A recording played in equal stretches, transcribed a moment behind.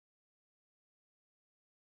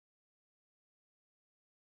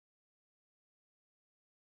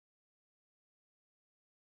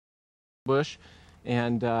bush,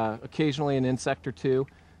 and occasionally an insect or two.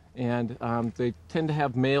 And they tend to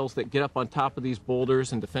have males that get up on top of these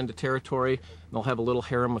boulders and defend a territory. They'll have a little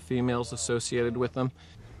harem of females associated with them.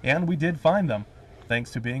 And we did find them,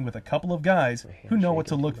 thanks to being with a couple of guys who know what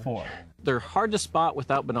to look for. They're hard to spot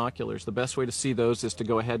without binoculars. The best way to see those is to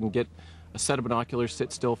go ahead and get a set of binoculars,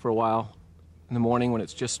 sit still for a while in the morning when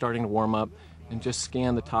it's just starting to warm up, and just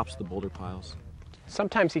scan the tops of the boulder piles.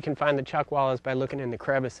 Sometimes you can find the chuckwallas by looking in the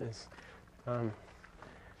crevices.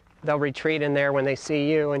 They'll retreat in there when they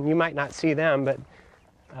see you, and you might not see them, but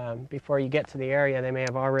before you get to the area, they may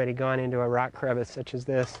have already gone into a rock crevice such as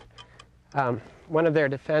this. One of their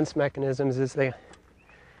defense mechanisms is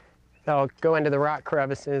they'll go into the rock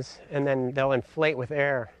crevices and then they'll inflate with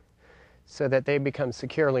air so that they become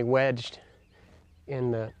securely wedged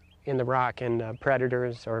in the rock, and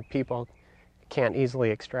predators or people can't easily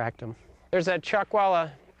extract them. There's a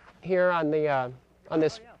chuckwalla here on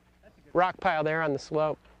this rock pile there on the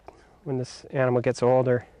slope. When this animal gets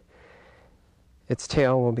older, its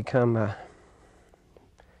tail will become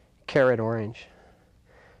carrot orange,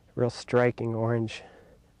 real striking orange,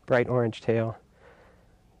 bright orange tail.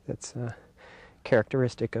 That's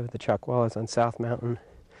characteristic of the chuckwallas on South Mountain.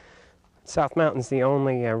 South Mountain's the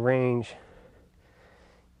only range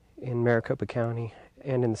in Maricopa County,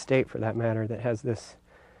 and in the state for that matter, that has this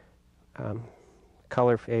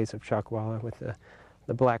color phase of chuckwalla with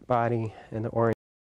the black body and the orange.